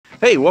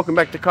Hey, welcome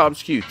back to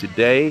Cobb's Q.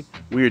 Today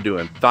we are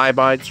doing thigh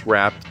bites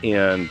wrapped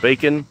in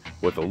bacon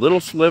with a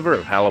little sliver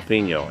of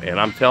jalapeno. And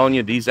I'm telling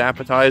you, these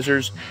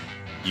appetizers,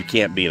 you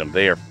can't beat them.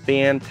 They are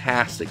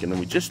fantastic. And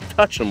then we just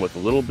touch them with a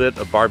little bit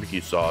of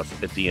barbecue sauce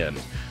at the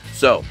end.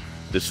 So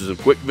this is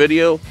a quick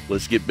video.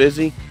 Let's get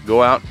busy.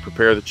 Go out and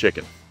prepare the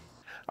chicken.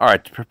 All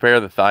right, to prepare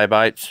the thigh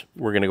bites,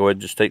 we're going to go ahead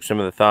and just take some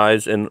of the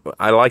thighs. And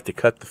I like to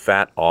cut the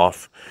fat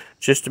off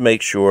just to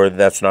make sure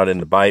that's not in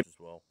the bite.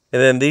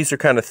 And then these are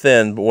kind of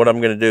thin, but what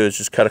I'm going to do is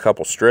just cut a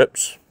couple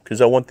strips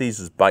because I want these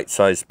as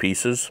bite-sized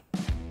pieces.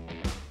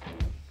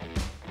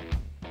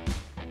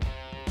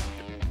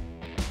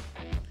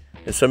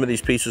 And some of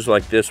these pieces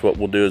like this, what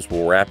we'll do is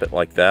we'll wrap it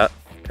like that,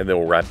 and then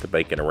we'll wrap the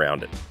bacon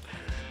around it.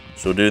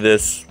 So we'll do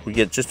this. We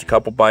get just a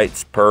couple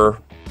bites per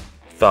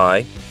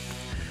thigh.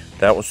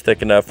 That was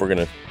thick enough. We're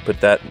going to put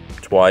that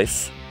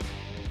twice.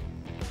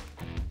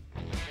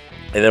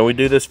 And then we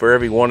do this for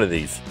every one of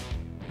these.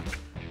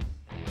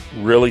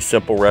 Really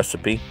simple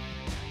recipe.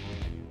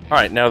 All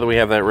right, now that we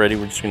have that ready,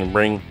 we're just going to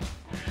bring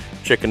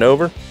chicken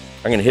over.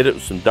 I'm going to hit it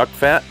with some duck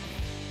fat.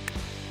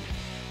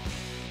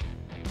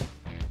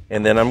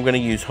 And then I'm going to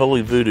use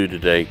Holy Voodoo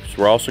today because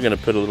we're also going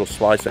to put a little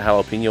slice of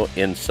jalapeno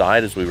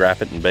inside as we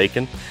wrap it in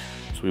bacon.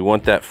 So we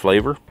want that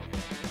flavor.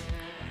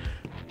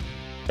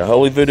 Now,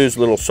 Holy Voodoo is a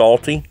little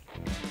salty,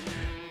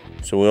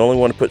 so we only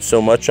want to put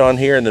so much on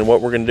here. And then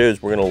what we're going to do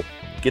is we're going to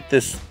get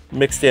this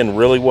mixed in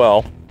really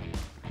well.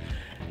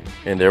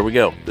 And there we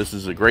go. This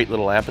is a great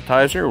little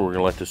appetizer. We're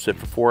gonna let this sit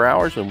for 4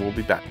 hours and we'll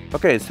be back.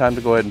 Okay, it's time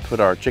to go ahead and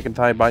put our chicken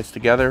thigh bites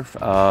together.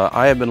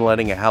 I have been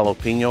letting a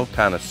jalapeno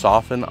kind of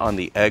soften on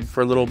the egg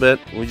for a little bit.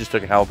 We just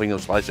took a jalapeno,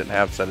 sliced it in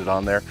half, set it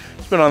on there.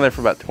 It's been on there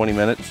for about 20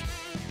 minutes.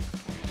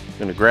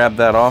 Gonna grab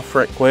that off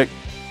right quick.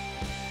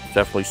 It's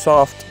definitely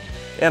soft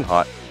and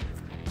hot.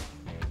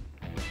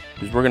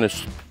 Because we're gonna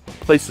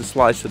place a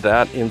slice of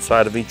that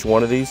inside of each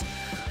one of these.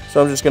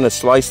 So I'm just gonna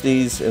slice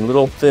these in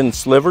little thin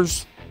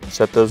slivers.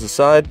 Set those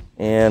aside,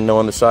 and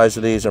knowing the size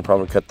of these, I'll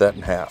probably cut that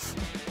in half.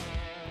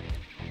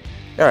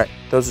 All right,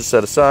 those are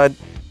set aside.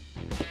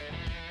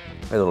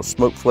 A little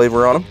smoke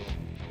flavor on them.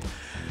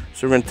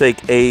 So we're going to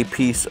take a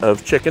piece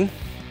of chicken,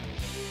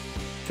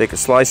 take a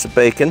slice of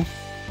bacon.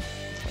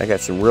 I got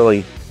some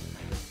really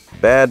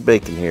bad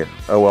bacon here.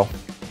 Oh well.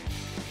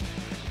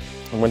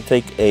 I'm going to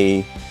take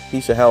a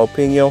piece of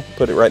jalapeno,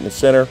 put it right in the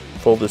center,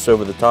 fold this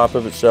over the top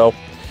of itself.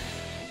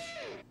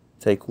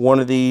 Take one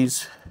of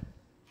these.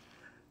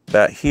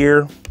 About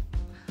here,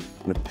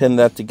 I'm going to pin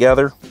that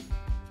together.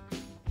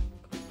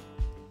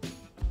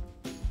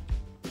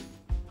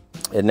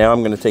 And now I'm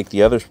going to take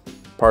the other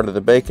part of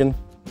the bacon.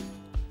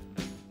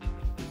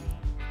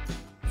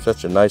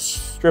 Such a nice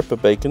strip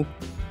of bacon.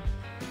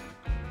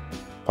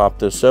 Pop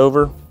this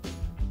over.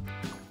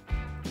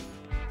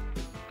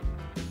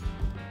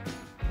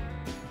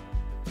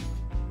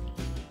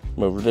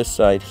 Come over this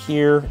side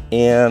here,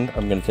 and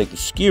I'm going to take the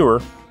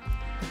skewer.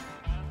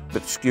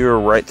 Put the skewer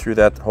right through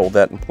that to hold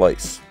that in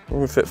place. We're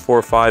going to fit 4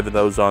 or 5 of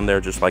those on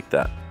there just like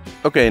that.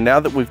 Okay,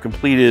 now that we've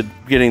completed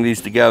getting these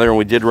together, and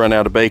we did run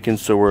out of bacon,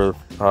 so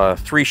we're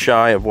 3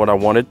 shy of what I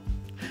wanted.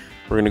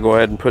 We're going to go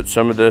ahead and put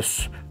some of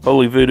this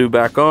Holy Voodoo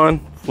back on,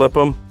 flip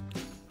them.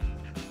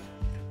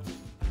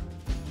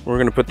 We're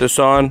going to put this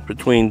on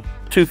between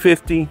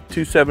 250,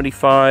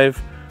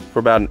 275 for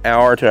about an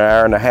hour to an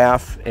hour and a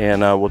half,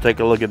 and we'll take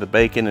a look at the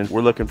bacon, and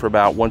we're looking for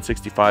about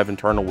 165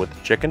 internal with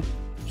the chicken.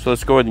 So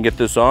let's go ahead and get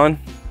this on.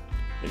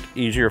 Make it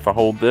easier if I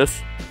hold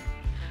this.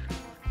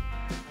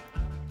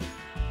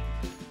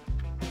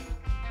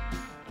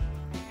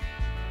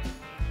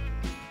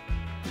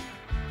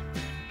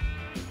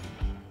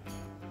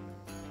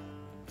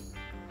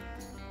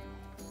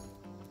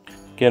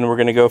 Again, we're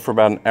going to go for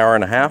about an hour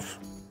and a half,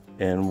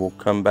 and we'll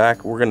come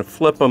back. We're going to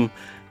flip them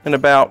in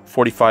about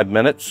 45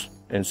 minutes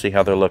and see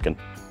how they're looking.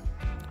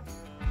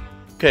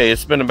 Okay,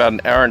 it's been about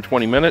an hour and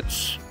 20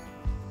 minutes.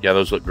 Yeah,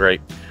 those look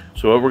great.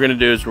 So what we're going to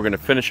do is we're going to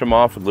finish them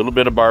off with a little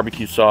bit of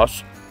barbecue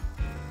sauce.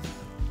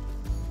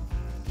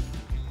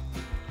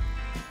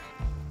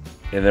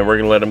 And then we're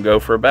going to let them go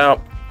for about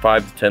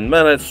 5 to 10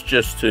 minutes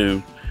just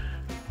to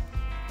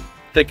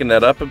thicken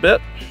that up a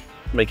bit,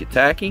 make it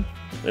tacky,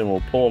 and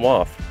we'll pull them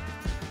off.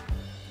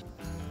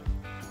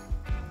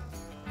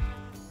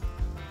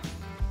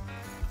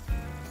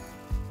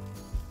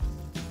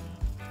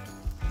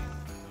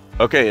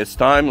 Okay, it's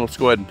time. Let's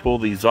go ahead and pull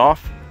these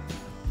off.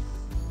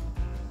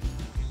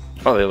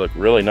 Oh, they look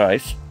really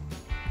nice.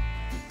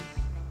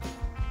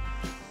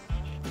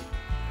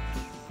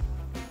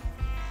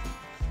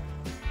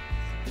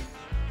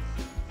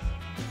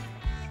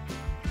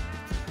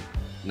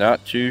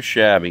 Not too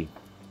shabby.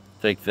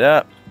 Take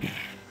that,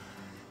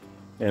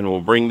 and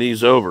we'll bring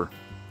these over.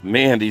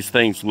 Man, these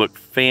things look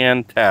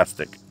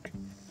fantastic.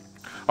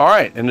 All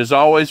right, and as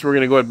always, we're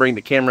going to go ahead and bring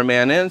the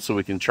cameraman in so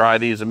we can try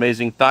these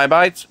amazing thigh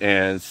bites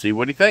and see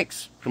what he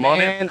thinks. Come on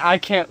in. And I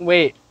can't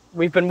wait.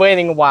 We've been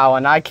waiting a while,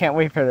 and I can't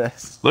wait for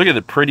this. Look at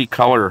the pretty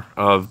color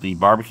of the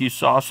barbecue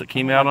sauce that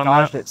came out on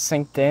that. Gosh, it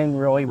synced in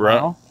really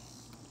well.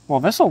 Well,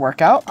 this will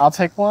work out. I'll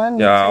take one.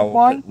 Yeah,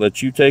 I'll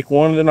let you take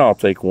one, then I'll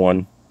take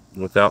one.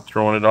 without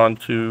throwing it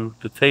onto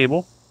the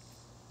table.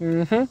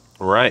 Mm-hmm.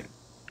 All right.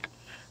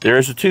 There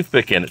is a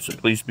toothpick in it, so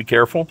please be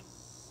careful.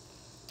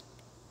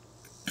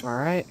 All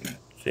right.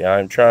 See,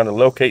 I'm trying to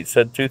locate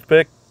said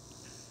toothpick.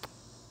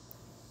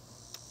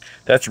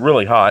 That's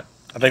really hot.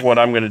 I think what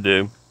I'm going to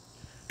do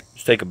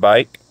is take a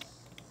bite.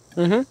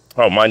 Mm-hmm.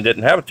 Oh, mine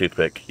didn't have a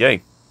toothpick.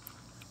 Yay.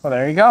 Well,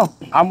 there you go.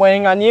 I'm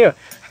waiting on you.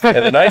 And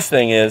the nice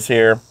thing is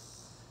here,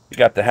 you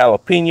got the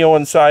jalapeno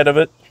inside of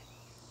it.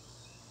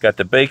 Got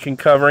the bacon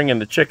covering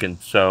and the chicken.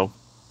 So,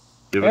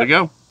 give it a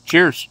go.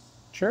 Cheers.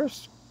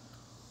 Cheers.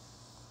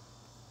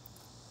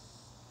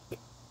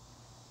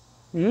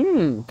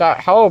 That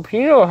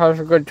jalapeno has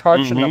a good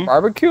touch in the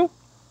barbecue.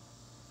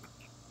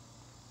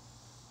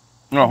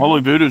 No,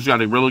 Holy Voodoo's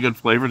got a really good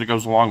flavor that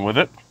goes along with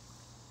it.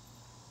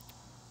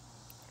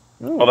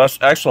 Well, that's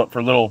excellent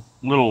for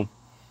little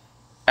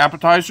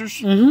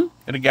appetizers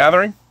at a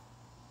gathering.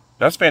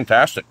 That's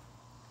fantastic.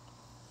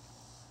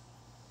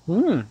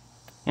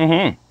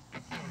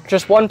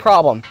 Just one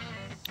problem.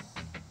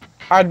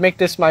 I'd make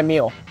this my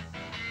meal.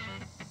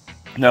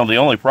 Now, the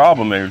only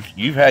problem is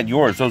you've had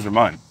yours. Those are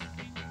mine.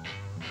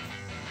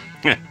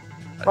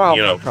 Well,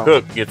 you know,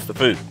 cook gets the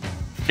food.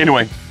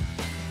 Anyway,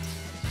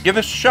 give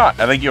this a shot.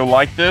 I think you'll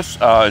like this.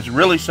 It's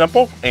really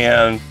simple,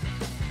 and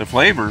the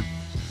flavor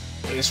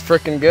It's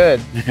freaking good.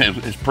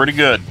 is pretty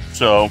good.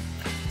 So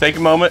take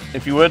a moment,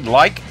 if you would,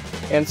 like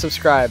And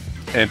subscribe.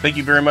 and thank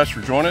you very much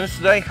for joining us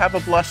today. Have a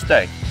blessed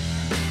day.